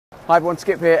Hi everyone,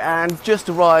 Skip here, and just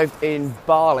arrived in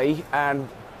Bali. And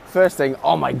first thing,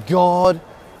 oh my god,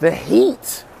 the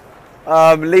heat!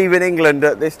 Leaving England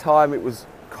at this time, it was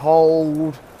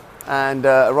cold, and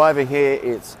arriving here,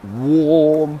 it's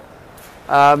warm.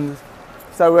 So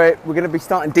we're going to be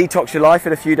starting Detox Your Life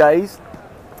in a few days,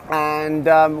 and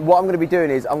what I'm going to be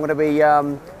doing is I'm going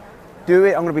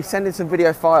to be sending some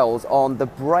video files on the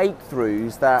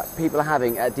breakthroughs that people are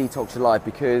having at Detox Your Life,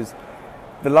 because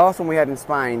the last one we had in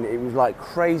Spain, it was like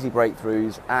crazy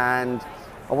breakthroughs, and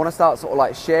I want to start sort of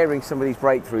like sharing some of these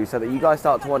breakthroughs so that you guys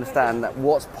start to understand that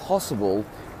what's possible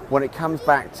when it comes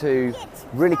back to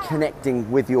really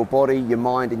connecting with your body, your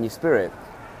mind and your spirit.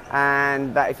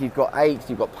 And that if you've got aches,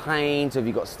 you've got pains, if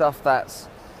you've got stuff that's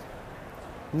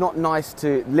not nice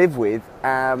to live with,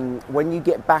 when you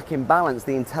get back in balance,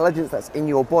 the intelligence that's in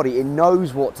your body, it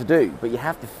knows what to do, but you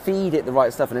have to feed it the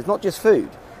right stuff. And it's not just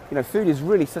food. You know, food is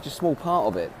really such a small part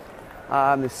of it.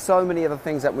 There's so many other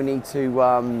things that we need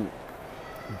to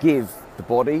give the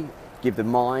body, give the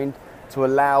mind, to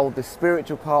allow the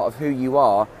spiritual part of who you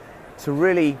are to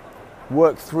really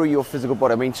work through your physical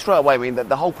body. I mean, straight away, I mean,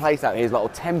 the whole place out here is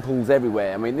like temples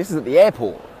everywhere. I mean, this is at the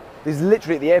airport. This is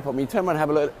literally at the airport. I mean, turn around and have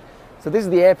a look. So this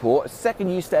is the airport. The second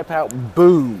you step out,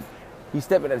 boom, you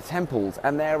step into the temples.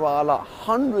 And there are like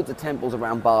hundreds of temples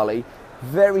around Bali.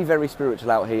 Very, very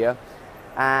spiritual out here.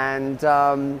 And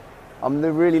I'm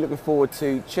really looking forward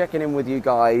to checking in with you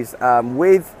guys,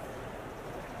 with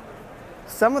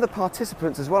some of the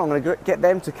participants as well. I'm going to get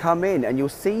them to come in, and you'll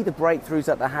see the breakthroughs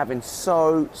that they're having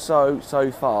so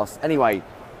fast. Anyway,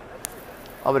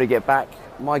 I'm going to get back.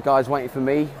 My guy's waiting for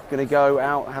me. Going to go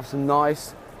out, have some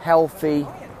nice, healthy,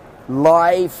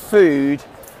 live food,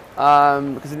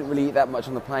 because I didn't really eat that much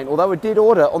on the plane. Although I did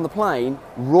order on the plane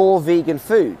raw vegan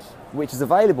food, which is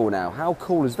available now. How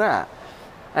cool is that?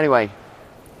 Anyway,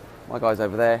 my guy's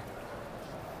over there.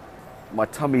 My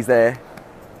tummy's there,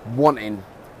 wanting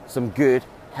some good,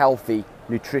 healthy,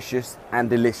 nutritious and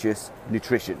delicious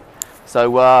nutrition.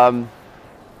 So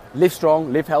live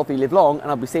strong, live healthy, live long, and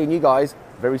I'll be seeing you guys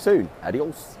very soon.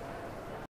 Adios.